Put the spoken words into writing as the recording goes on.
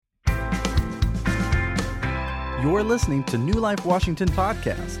You're listening to New Life Washington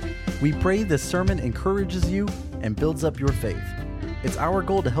podcast. We pray this sermon encourages you and builds up your faith. It's our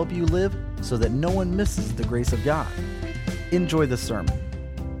goal to help you live so that no one misses the grace of God. Enjoy the sermon.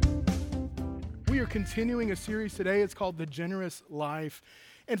 We are continuing a series today. It's called The Generous Life.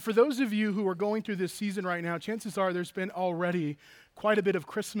 And for those of you who are going through this season right now, chances are there's been already quite a bit of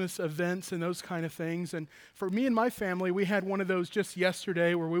Christmas events and those kind of things. And for me and my family, we had one of those just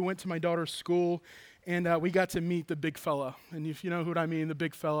yesterday where we went to my daughter's school and we got to meet the big fella. And if you know who I mean, the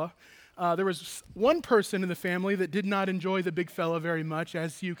big fella. There was one person in the family that did not enjoy the big fella very much,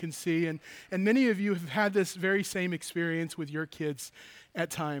 as you can see. And many of you have had this very same experience with your kids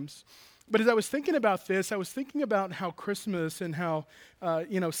at times. But as I was thinking about this, I was thinking about how Christmas and how,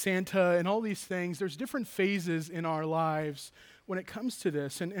 Santa and all these things, there's different phases in our lives when it comes to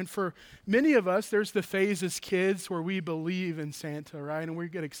this. And for many of us, there's the phase as kids where we believe in Santa, right? And we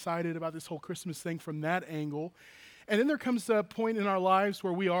get excited about this whole Christmas thing from that angle. And then there comes a point in our lives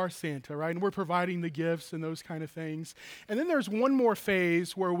where we are Santa, right? And we're providing the gifts and those kind of things. And then there's one more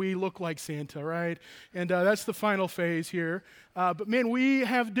phase where we look like Santa, right? And that's the final phase here. But man, we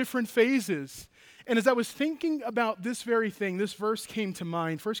have different phases. And as I was thinking about this very thing, this verse came to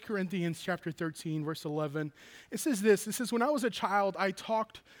mind, 1 Corinthians chapter 13, verse 11. It says this, it says, "When I was a child, I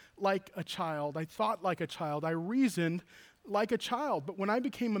talked like a child. I thought like a child. I reasoned like a child. But when I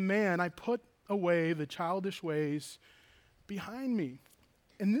became a man, I put away the childish ways behind me."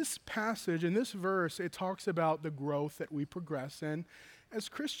 In this passage, in this verse, it talks about the growth that we progress in as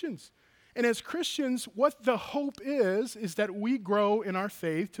Christians. And as Christians, what the hope is that we grow in our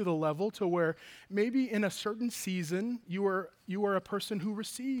faith to the level to where maybe in a certain season you are a person who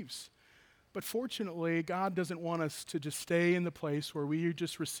receives. But fortunately, God doesn't want us to just stay in the place where we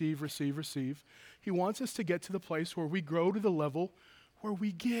just receive. He wants us to get to the place where we grow to the level where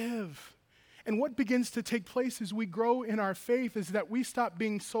we give. And what begins to take place as we grow in our faith is that we stop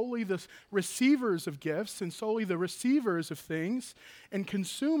being solely the receivers of gifts and solely the receivers of things and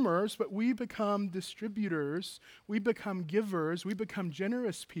consumers, but we become distributors, we become givers, we become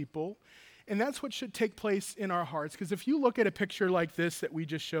generous people. And that's what should take place in our hearts. Because if you look at a picture like this that we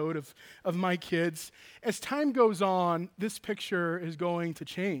just showed of my kids, as time goes on, this picture is going to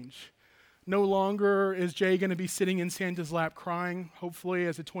change. No longer is Jay going to be sitting in Santa's lap crying, hopefully,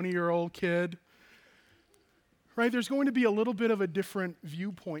 as a 20-year-old kid. Right? There's going to be a little bit of a different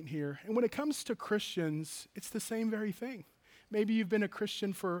viewpoint here. And when it comes to Christians, it's the same very thing. Maybe you've been a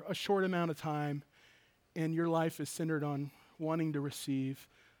Christian for a short amount of time, and your life is centered on wanting to receive.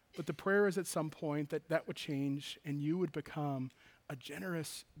 But the prayer is at some point that would change, and you would become a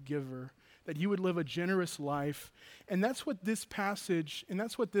generous giver, that you would live a generous life. And that's what this passage, and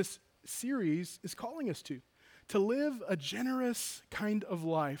that's what this series is calling us to live a generous kind of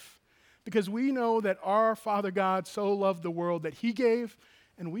life, because we know that our Father God so loved the world that he gave,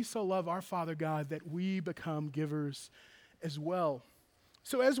 and we so love our Father God that we become givers as well.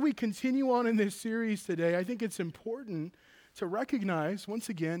 So as we continue on in this series today, I think it's important to recognize once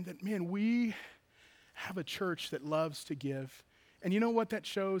again that, man, we have a church that loves to give. And you know what that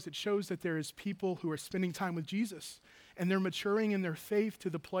shows? It shows that there is people who are spending time with Jesus, and they're maturing in their faith to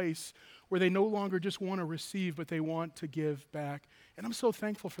the place where they no longer just want to receive, but they want to give back. And I'm so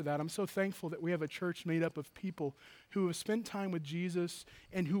thankful for that. I'm so thankful that we have a church made up of people who have spent time with Jesus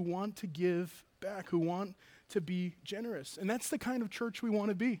and who want to give back, who want to be generous. And that's the kind of church we want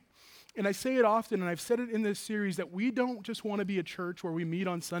to be. And I say it often, and I've said it in this series, that we don't just want to be a church where we meet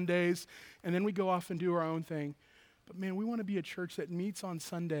on Sundays and then we go off and do our own thing. But man, we want to be a church that meets on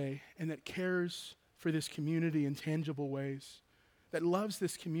Sunday and that cares for this community in tangible ways, that loves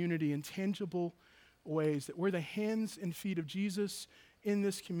this community in tangible ways, that we're the hands and feet of Jesus in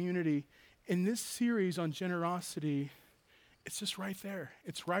this community. In this series on generosity, it's just right there.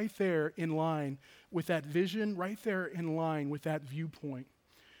 It's right there in line with that vision, right there in line with that viewpoint.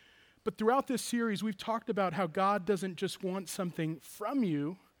 But throughout this series, we've talked about how God doesn't just want something from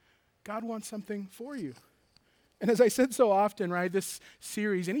you, God wants something for you. And as I said so often, right, this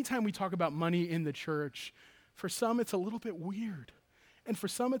series, anytime we talk about money in the church, for some it's a little bit weird. And for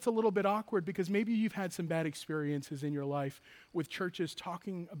some it's a little bit awkward because maybe you've had some bad experiences in your life with churches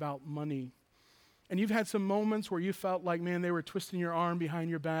talking about money. And you've had some moments where you felt like, man, they were twisting your arm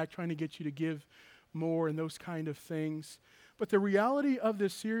behind your back, trying to get you to give more and those kind of things. But the reality of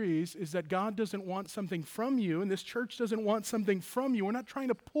this series is that God doesn't want something from you, and this church doesn't want something from you. We're not trying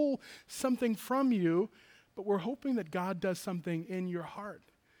to pull something from you, but we're hoping that God does something in your heart.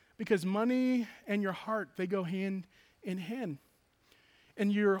 Because money and your heart, they go hand in hand.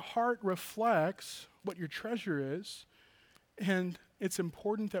 And your heart reflects what your treasure is. And it's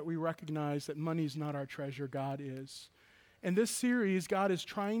important that we recognize that money is not our treasure, God is. In this series, God is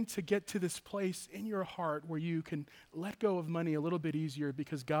trying to get to this place in your heart where you can let go of money a little bit easier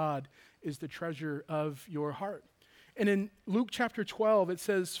because God is the treasure of your heart. And in Luke chapter 12, it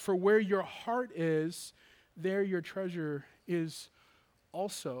says, "For where your heart is, there your treasure is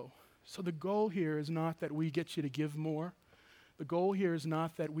also." So the goal here is not that we get you to give more. The goal here is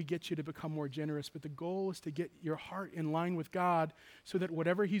not that we get you to become more generous, but the goal is to get your heart in line with God so that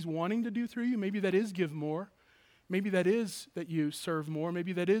whatever He's wanting to do through you, maybe that is give more, maybe that is that you serve more,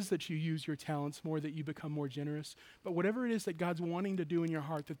 maybe that is that you use your talents more, that you become more generous. But whatever it is that God's wanting to do in your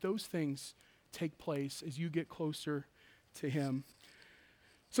heart, that those things take place as you get closer to Him.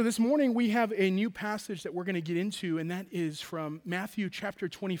 So this morning we have a new passage that we're going to get into, and that is from Matthew chapter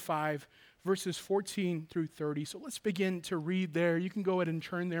 25, verses 14 through 30. So let's begin to read there. You can go ahead and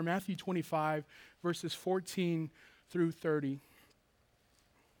turn there. Matthew 25, verses 14 through 30.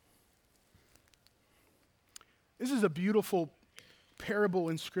 This is a beautiful parable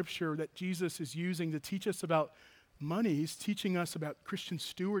in Scripture that Jesus is using to teach us about money. He's teaching us about Christian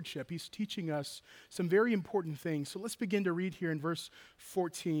stewardship. He's teaching us some very important things. So let's begin to read here in verse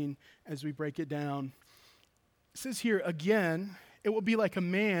 14 as we break it down. It says here, "Again, it will be like a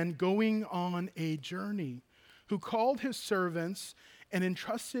man going on a journey who called his servants and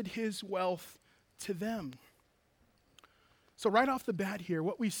entrusted his wealth to them." So right off the bat here,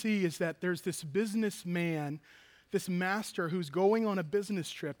 what we see is that there's this businessman, this master who's going on a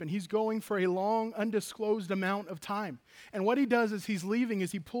business trip, and he's going for a long, undisclosed amount of time. And what he does as he's leaving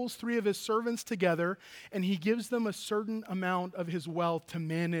is he pulls 3 of his servants together, and he gives them a certain amount of his wealth to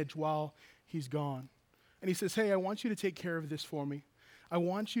manage while he's gone. And he says, "Hey, I want you to take care of this for me. I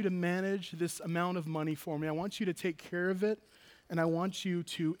want you to manage this amount of money for me. I want you to take care of it, and I want you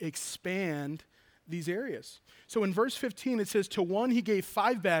to expand these areas." So in verse 15, it says, "To one he gave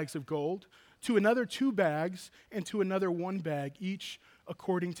 5 bags of gold, to another 2 bags, and to another 1 bag, each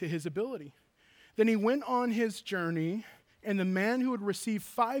according to his ability. Then he went on his journey, and the man who had received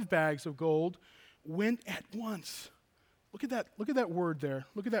 5 bags of gold went at once." Look at that word there.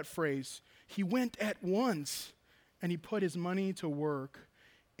 Look at that phrase. He went at once, and he put his money to work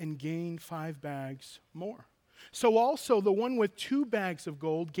and gained 5 bags more. So also the one with 2 bags of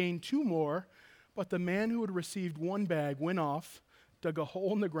gold gained 2 more, but the man who had received 1 bag went off, dug a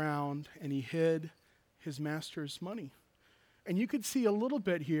hole in the ground, and he hid his master's money. And you could see a little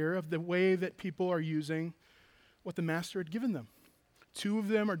bit here of the way that people are using what the master had given them. 2 of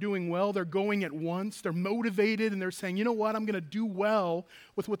them are doing well. They're going at once. They're motivated, and they're saying, "You know what? I'm going to do well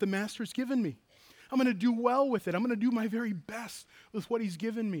with what the master's given me. I'm going to do well with it. I'm going to do my very best with what he's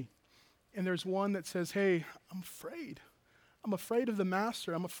given me." And there's one that says, "Hey, I'm afraid. I'm afraid of the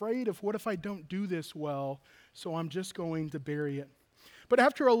master. I'm afraid of what if I don't do this well, so I'm just going to bury it." But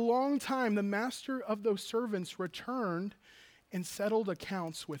after a long time, the master of those servants returned and settled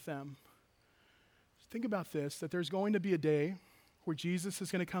accounts with them. Think about this, that there's going to be a day where Jesus is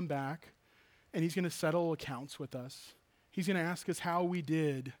going to come back and he's going to settle accounts with us. He's going to ask us how we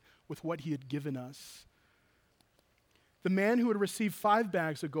did with what he had given us. The man who had received 5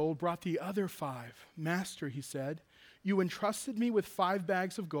 bags of gold brought the other 5. "Master," he said, "you entrusted me with 5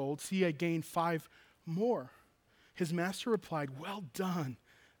 bags of gold. See, I gained 5 more. His master replied, "Well done,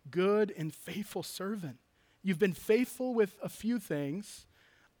 good and faithful servant. You've been faithful with a few things.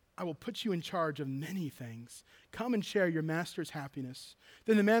 I will put you in charge of many things. Come and share your master's happiness."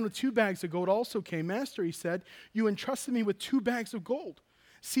 Then the man with 2 bags of gold also came. "Master," he said, "you entrusted me with 2 bags of gold.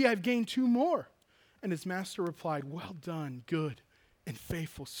 See, I've gained 2 more. And his master replied, "Well done, good and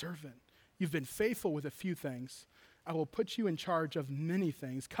faithful servant. You've been faithful with a few things. I will put you in charge of many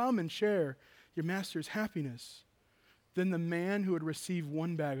things. Come and share your master's happiness." Then the man who had received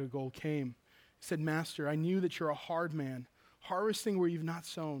 1 bag of gold came. He said, "Master, I knew that you're a hard man, harvesting where you've not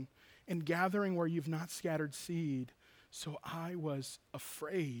sown and gathering where you've not scattered seed. So I was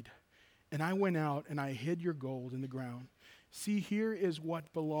afraid, and I went out and I hid your gold in the ground. See, here is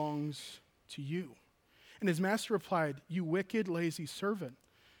what belongs to you." And his master replied, "You wicked, lazy servant.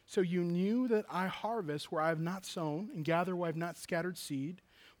 So you knew that I harvest where I have not sown and gather where I have not scattered seed.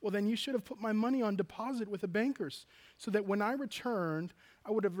 Well, then you should have put my money on deposit with the bankers, so that when I returned,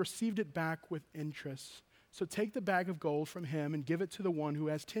 I would have received it back with interest. So take the bag of gold from him and give it to the one who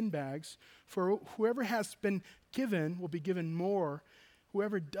has 10 bags. For whoever has been given will be given more.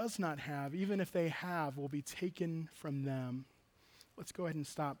 Whoever does not have, even if they have, will be taken from them." Let's go ahead and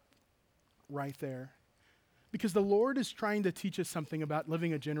stop right there. Because the Lord is trying to teach us something about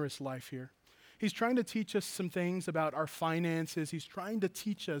living a generous life here. He's trying to teach us some things about our finances. He's trying to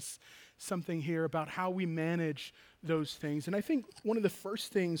teach us something here about how we manage those things. And I think one of the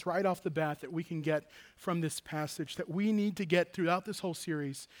first things right off the bat that we can get from this passage that we need to get throughout this whole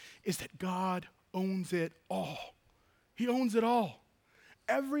series is that God owns it all. He owns it all.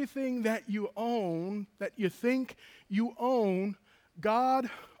 Everything that you own, that you think you own,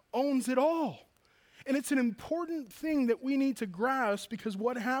 God owns it all. And it's an important thing that we need to grasp, because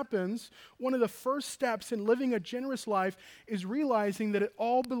what happens, one of the first steps in living a generous life is realizing that it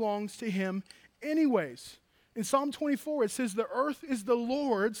all belongs to Him anyways. In Psalm 24, it says, the earth is the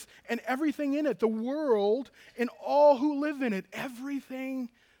Lord's and everything in it, the world and all who live in it. Everything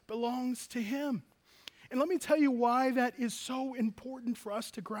belongs to Him. And let me tell you why that is so important for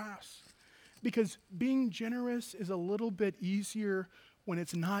us to grasp. Because being generous is a little bit easier when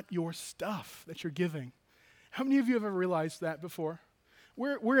it's not your stuff that you're giving. How many of you have ever realized that before?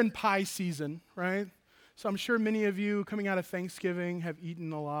 We're in pie season, right? So I'm sure many of you coming out of Thanksgiving have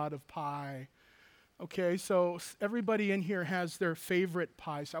eaten a lot of pie. Okay, so everybody in here has their favorite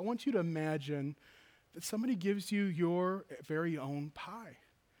pie. So I want you to imagine that somebody gives you your very own pie.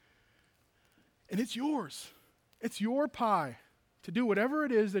 And it's yours. It's your pie to do whatever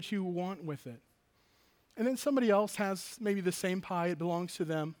it is that you want with it. And then somebody else has maybe the same pie, it belongs to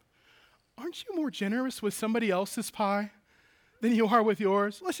them. Aren't you more generous with somebody else's pie than you are with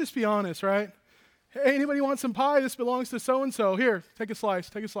yours? Let's just be honest, right? Hey, anybody want some pie? This belongs to so-and-so. Here, take a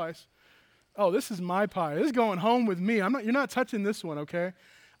slice. Oh, this is my pie. This is going home with me. You're not touching this one, okay?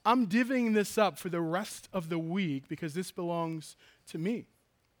 I'm divvying this up for the rest of the week because this belongs to me.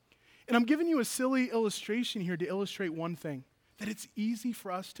 And I'm giving you a silly illustration here to illustrate one thing, that it's easy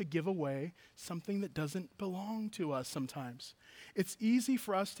for us to give away something that doesn't belong to us sometimes. It's easy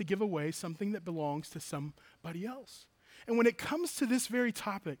for us to give away something that belongs to somebody else. And when it comes to this very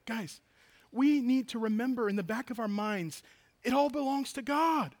topic, guys, we need to remember in the back of our minds, it all belongs to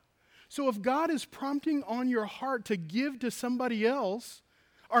God. So if God is prompting on your heart to give to somebody else,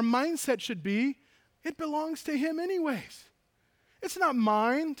 our mindset should be, it belongs to Him anyways. It's not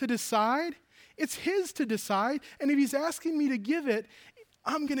mine to decide. It's His to decide. And if He's asking me to give it,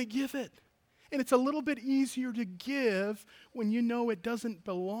 I'm going to give it. And it's a little bit easier to give when you know it doesn't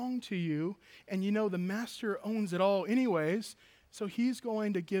belong to you and you know the Master owns it all anyways. So He's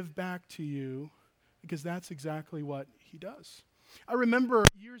going to give back to you because that's exactly what He does. I remember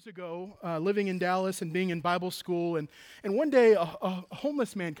years ago living in Dallas and being in Bible school, and one day a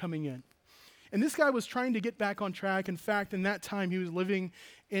homeless man coming in. And this guy was trying to get back on track. In fact, in that time, he was living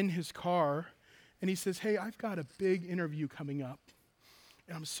in his car. And he says, hey, I've got a big interview coming up.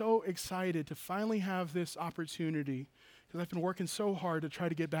 And I'm so excited to finally have this opportunity because I've been working so hard to try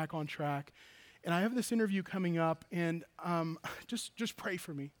to get back on track. And I have this interview coming up, and just pray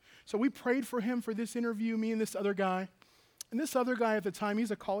for me. So we prayed for him for this interview, me and this other guy. And this other guy at the time,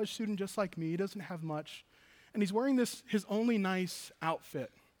 he's a college student just like me. He doesn't have much. And he's wearing his only nice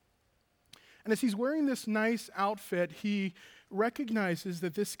outfit. And as he's wearing this nice outfit, he recognizes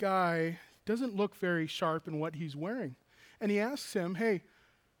that this guy doesn't look very sharp in what he's wearing. And he asks him, hey,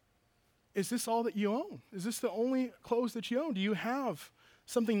 is this all that you own? Is this the only clothes that you own? Do you have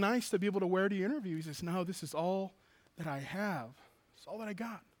something nice to be able to wear to your interview? He says, no, this is all that I have. It's all that I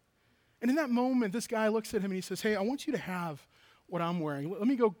got. And in that moment, this guy looks at him and he says, hey, I want you to have what I'm wearing. Let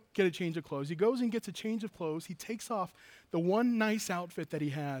me go get a change of clothes. He goes and gets a change of clothes. He takes off the one nice outfit that he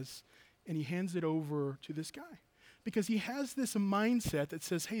has, and he hands it over to this guy because he has this mindset that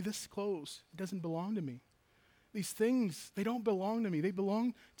says, hey, this clothes doesn't belong to me. These things, they don't belong to me. They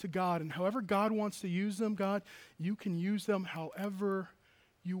belong to God. And however God wants to use them, God, you can use them however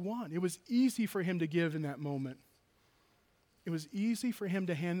you want. It was easy for him to give in that moment. It was easy for him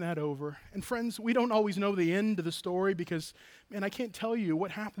to hand that over. And friends, we don't always know the end of the story because, man, I can't tell you what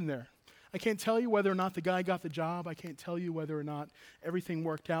happened there. I can't tell you whether or not the guy got the job. I can't tell you whether or not everything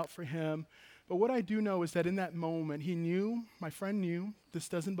worked out for him. But what I do know is that in that moment, he knew, my friend knew, this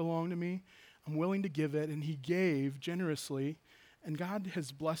doesn't belong to me. I'm willing to give it. And he gave generously. And God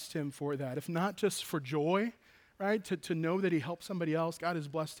has blessed him for that. If not just for joy, right, to know that he helped somebody else, God has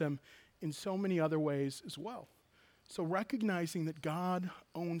blessed him in so many other ways as well. So recognizing that God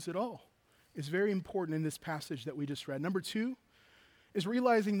owns it all is very important in this passage that we just read. Number 2, is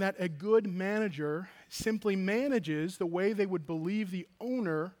realizing that a good manager simply manages the way they would believe the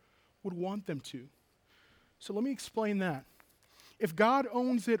owner would want them to. So let me explain that. If God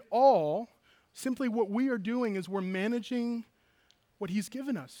owns it all, simply what we are doing is we're managing what He's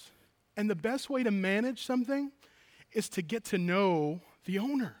given us. And the best way to manage something is to get to know the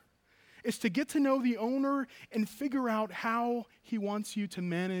owner. is to get to know the owner and figure out how he wants you to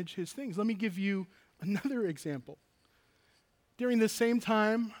manage his things. Let me give you another example. During the same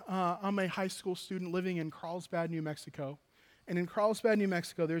time, I'm a high school student living in Carlsbad, New Mexico. And in Carlsbad, New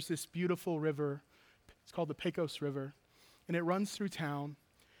Mexico, there's this beautiful river. It's called the Pecos River. And it runs through town.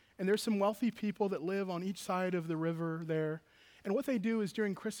 And there's some wealthy people that live on each side of the river there. And what they do is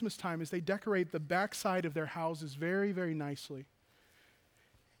during Christmas time is they decorate the backside of their houses very, very nicely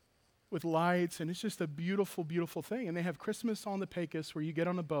with lights. And it's just a beautiful, beautiful thing. And they have Christmas on the Pecos where you get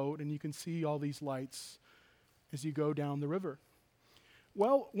on a boat and you can see all these lights as you go down the river.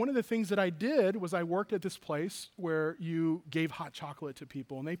 Well, one of the things that I did was I worked at this place where you gave hot chocolate to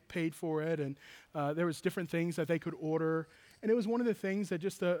people, and they paid for it, and there was different things that they could order. And it was one of the things that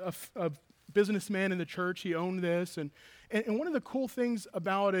just a businessman in the church, he owned this. And one of the cool things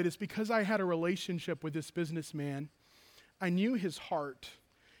about it is because I had a relationship with this businessman, I knew his heart,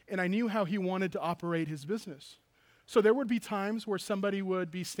 and I knew how he wanted to operate his business. So there would be times where somebody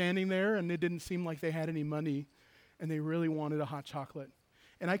would be standing there, and it didn't seem like they had any money, and they really wanted a hot chocolate.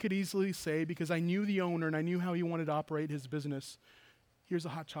 And I could easily say, because I knew the owner and I knew how he wanted to operate his business, here's a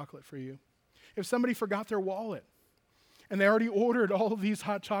hot chocolate for you. If somebody forgot their wallet and they already ordered all of these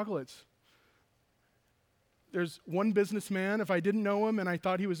hot chocolates, there's one businessman, if I didn't know him and I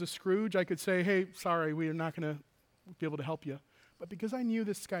thought he was a Scrooge, I could say, hey, sorry, we are not going to be able to help you. But because I knew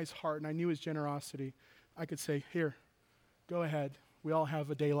this guy's heart and I knew his generosity, I could say, here, go ahead. We all have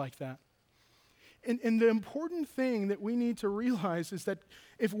a day like that. And the important thing that we need to realize is that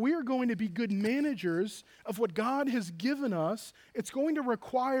if we are going to be good managers of what God has given us, it's going to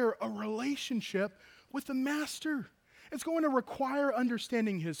require a relationship with the master. It's going to require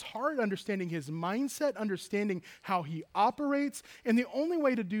understanding his heart, understanding his mindset, understanding how he operates. And the only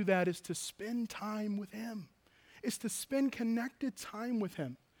way to do that is to spend time with him, is to spend connected time with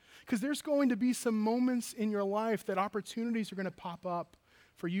him. Because there's going to be some moments in your life that opportunities are going to pop up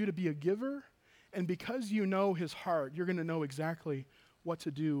for you to be a giver. And because you know his heart, you're going to know exactly what to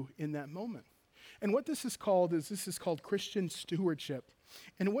do in that moment. And what this is called Christian stewardship.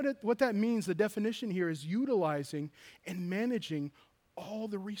 And what that means, the definition here is utilizing and managing all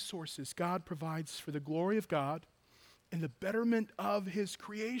the resources God provides for the glory of God and the betterment of his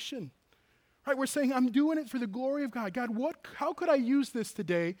creation. Right? We're saying, I'm doing it for the glory of God. God, how could I use this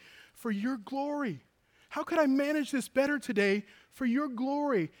today for your glory? How could I manage this better today for your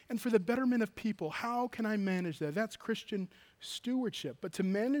glory and for the betterment of people? How can I manage that? That's Christian stewardship. But to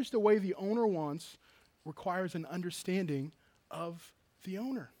manage the way the owner wants requires an understanding of the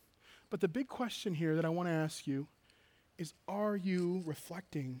owner. But the big question here that I want to ask you is, are you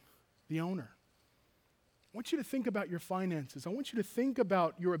reflecting the owner? I want you to think about your finances. I want you to think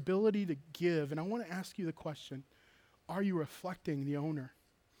about your ability to give. And I want to ask you the question, are you reflecting the owner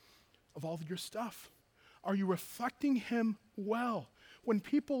of all of your stuff? Are you reflecting him well? When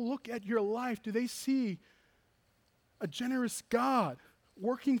people look at your life, do they see a generous God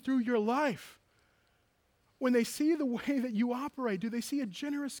working through your life? When they see the way that you operate, do they see a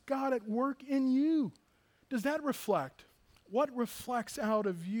generous God at work in you? Does that reflect? What reflects out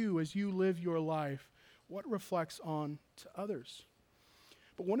of you as you live your life? What reflects on to others?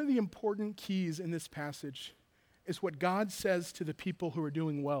 But one of the important keys in this passage is what God says to the people who are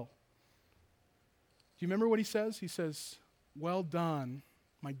doing well. Do you remember what he says? He says, well done,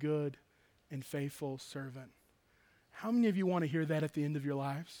 my good and faithful servant. How many of you want to hear that at the end of your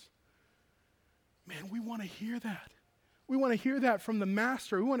lives? Man, we want to hear that. We want to hear that from the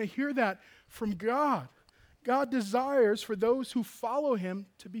master. We want to hear that from God. God desires for those who follow him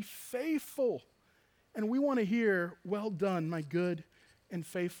to be faithful. And we want to hear, well done, my good and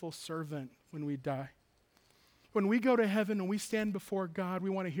faithful servant, when we die. When we go to heaven and we stand before God,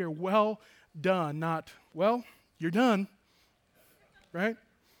 we want to hear, well done, not, well, you're done, right?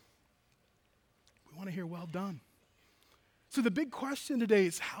 We want to hear, well done. So the big question today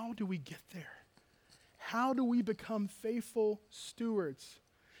is, how do we get there? How do we become faithful stewards?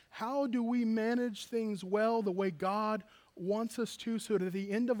 How do we manage things well the way God wants us to, so that at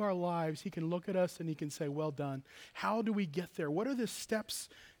the end of our lives, he can look at us and he can say, well done. How do we get there? What are the steps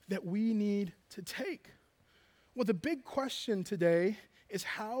that we need to take? Well, the big question today is,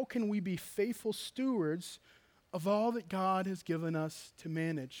 how can we be faithful stewards of all that God has given us to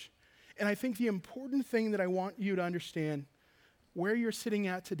manage? And I think the important thing that I want you to understand, where you're sitting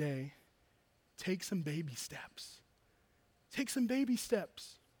at today, take some baby steps. Take some baby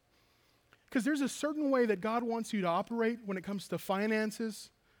steps. Because there's a certain way that God wants you to operate when it comes to finances.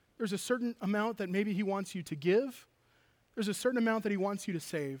 There's a certain amount that maybe he wants you to give. There's a certain amount that he wants you to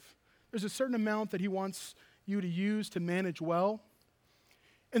save. There's a certain amount that he wants you to use to manage well.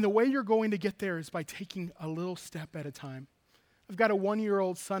 And the way you're going to get there is by taking a little step at a time. I've got a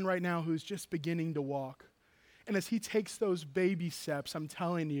 1-year-old son right now who's just beginning to walk. And as he takes those baby steps, I'm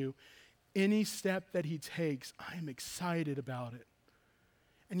telling you, any step that he takes, I am excited about it.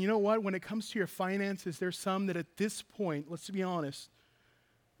 And you know what? When it comes to your finances, there's some that at this point, let's be honest,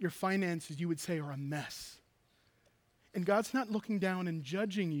 your finances, you would say, are a mess. And God's not looking down and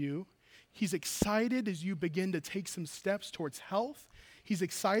judging you. He's excited as you begin to take some steps towards health. He's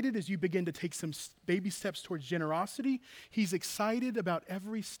excited as you begin to take some baby steps towards generosity. He's excited about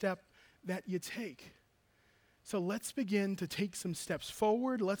every step that you take. So let's begin to take some steps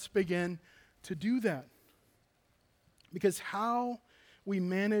forward. Let's begin to do that. Because how we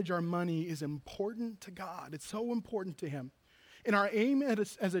manage our money is important to God. It's so important to Him. And our aim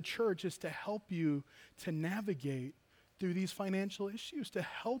as a church is to help you to navigate through these financial issues, to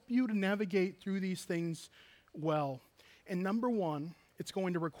help you to navigate through these things well. And number one, it's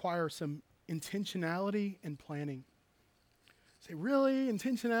going to require some intentionality and planning. Say, really?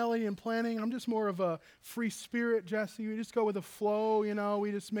 Intentionality and planning? I'm just more of a free spirit, Jesse. We just go with the flow,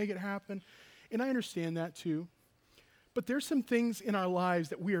 we just make it happen. And I understand that too. But there's some things in our lives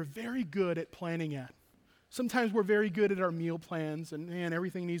that we are very good at planning at. Sometimes we're very good at our meal plans, and man,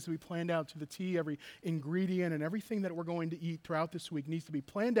 everything needs to be planned out to the T. Every ingredient and everything that we're going to eat throughout this week needs to be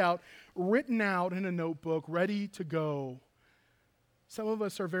planned out, written out in a notebook, ready to go. Some of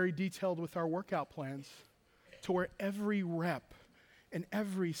us are very detailed with our workout plans to where every rep and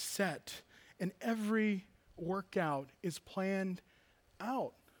every set and every workout is planned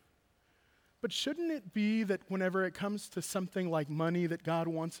out. But shouldn't it be that whenever it comes to something like money that God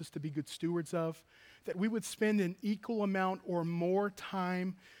wants us to be good stewards of, that we would spend an equal amount or more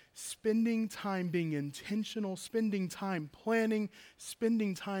time spending time being intentional, spending time planning,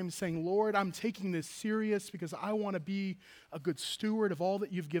 spending time saying, Lord, I'm taking this serious because I want to be a good steward of all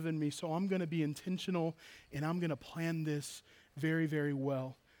that you've given me, so I'm going to be intentional and I'm going to plan this very, very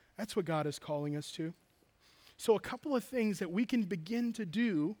well. That's what God is calling us to. So a couple of things that we can begin to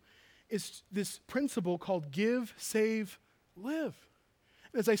do is this principle called give, save, live.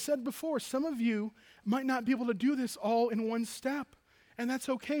 As I said before, some of you might not be able to do this all in one step, and that's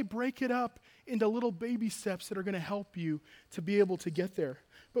okay. Break it up into little baby steps that are going to help you to be able to get there.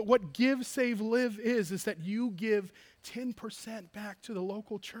 But what give, save, live is that you give 10% back to the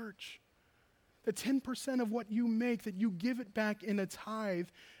local church. The 10% of what you make, that you give it back in a tithe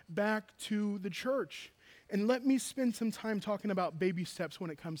back to the church. And let me spend some time talking about baby steps when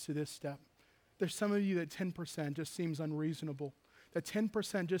it comes to this step. There's some of you that 10% just seems unreasonable. That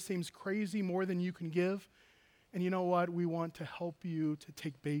 10% just seems crazy, more than you can give. And you know what? We want to help you to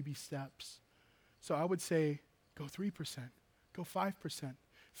take baby steps. So I would say go 3%, go 5%.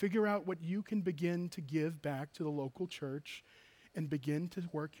 Figure out what you can begin to give back to the local church and begin to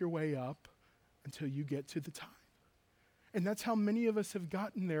work your way up until you get to the tithe. And that's how many of us have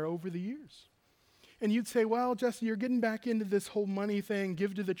gotten there over the years. And you'd say, well, Jesse, you're getting back into this whole money thing,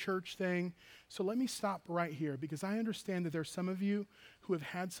 give to the church thing. So let me stop right here, because I understand that there's some of you who have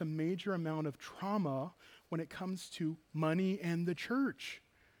had some major amount of trauma when it comes to money and the church.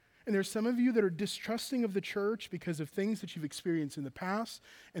 And there's some of you that are distrusting of the church because of things that you've experienced in the past.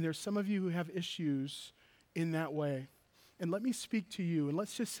 And there's some of you who have issues in that way. And let me speak to you, and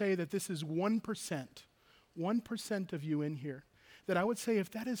let's just say that this is 1% of you in here. That I would say,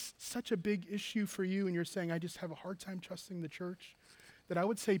 if that is such a big issue for you and you're saying, I just have a hard time trusting the church, that I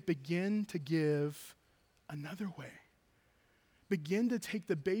would say begin to give another way. Begin to take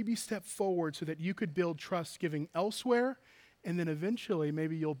the baby step forward so that you could build trust giving elsewhere, and then eventually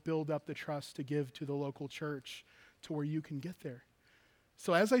maybe you'll build up the trust to give to the local church to where you can get there.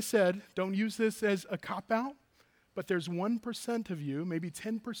 So as I said, don't use this as a cop-out, but there's 1% of you, maybe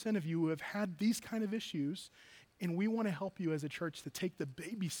 10% of you who have had these kind of issues. And we want to help you as a church to take the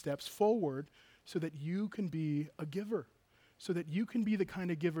baby steps forward so that you can be a giver, so that you can be the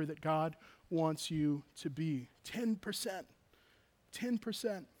kind of giver that God wants you to be. 10%.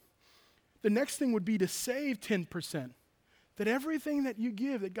 10%. The next thing would be to save 10%. That everything that you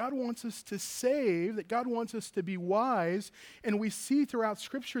give, that God wants us to save, that God wants us to be wise. And we see throughout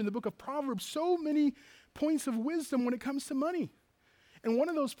Scripture in the book of Proverbs so many points of wisdom when it comes to money. And one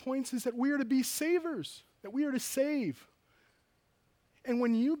of those points is that we are to be savers. That we are to save. And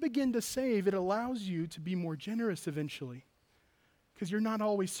when you begin to save, it allows you to be more generous eventually, because you're not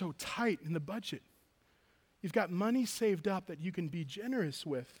always so tight in the budget. You've got money saved up that you can be generous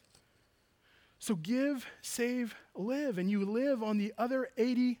with. So give, save, live, and you live on the other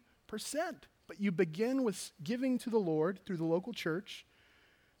 80%. But you begin with giving to the Lord through the local church.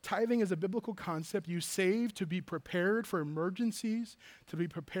 tithing is a biblical concept. You save to be prepared for emergencies, to be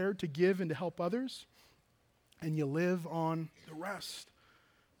prepared to give and to help others, and you live on the rest.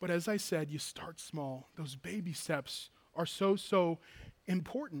 But as I said, you start small. Those baby steps are so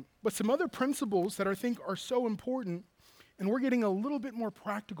important. But some other principles that I think are so important, and we're getting a little bit more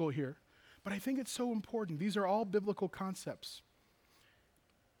practical here, but I think it's so important. These are all biblical concepts,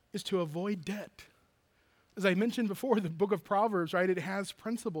 is to avoid debt. As I mentioned before, the book of Proverbs, right, it has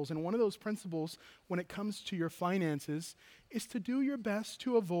principles. And one of those principles when it comes to your finances is to do your best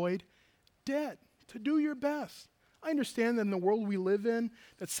to avoid debt, to do your best. I understand that in the world we live in,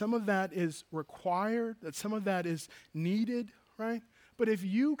 that some of that is required, that some of that is needed, right? But if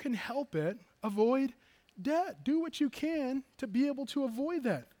you can help it, avoid debt. Do what you can to be able to avoid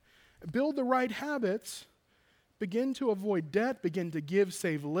that. Build the right habits. Begin to avoid debt. Begin to give,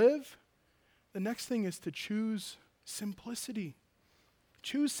 save, live. The next thing is to choose simplicity.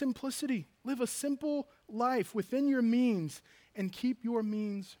 Choose simplicity. Live a simple life within your means and keep your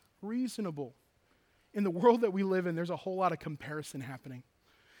means reasonable. In the world that we live in, there's a whole lot of comparison happening.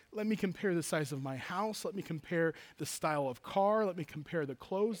 Let me compare the size of my house. Let me compare the style of car. Let me compare the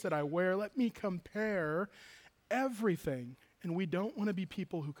clothes that I wear. Let me compare everything. And we don't want to be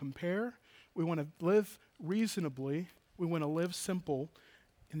people who compare. We want to live reasonably. We want to live simple.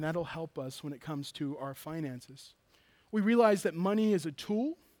 And that'll help us when it comes to our finances. We realize that money is a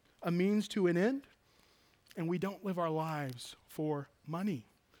tool, a means to an end, and we don't live our lives for money.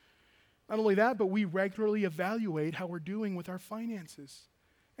 Not only that, but we regularly evaluate how we're doing with our finances.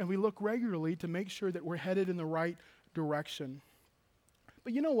 And we look regularly to make sure that we're headed in the right direction.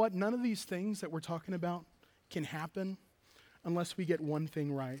 But you know what? None of these things that we're talking about can happen unless we get one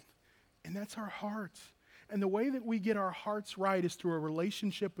thing right, and that's our hearts. And the way that we get our hearts right is through a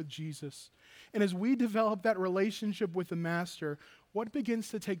relationship with Jesus. And as we develop that relationship with the Master, what begins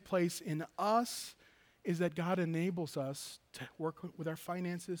to take place in us is that God enables us to work with our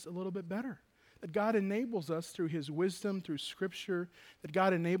finances a little bit better. That God enables us through His wisdom, through Scripture. That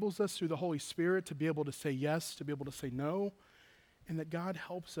God enables us through the Holy Spirit to be able to say yes, to be able to say no. And that God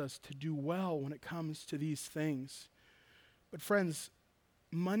helps us to do well when it comes to these things. But friends,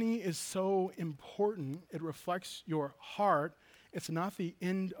 money is so important. It reflects your heart. It's not the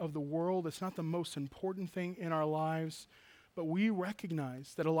end of the world. It's not the most important thing in our lives. But we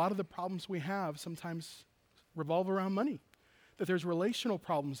recognize that a lot of the problems we have sometimes revolve around money. That there's relational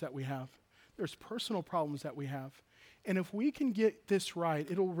problems that we have. There's personal problems that we have. And if we can get this right,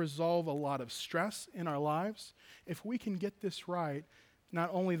 it'll resolve a lot of stress in our lives. If we can get this right, not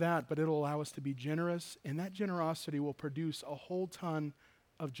only that, but it'll allow us to be generous. And that generosity will produce a whole ton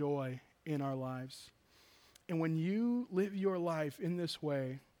of joy in our lives. And when you live your life in this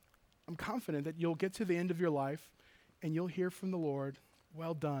way, I'm confident that you'll get to the end of your life and you'll hear from the Lord,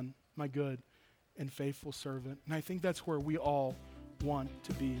 "Well done, my good and faithful servant." And I think that's where we all want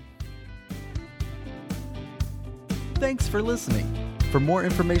to be. Thanks for listening. For more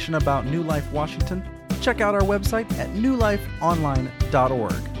information about New Life Washington, check out our website at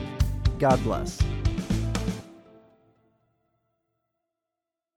newlifeonline.org. God bless.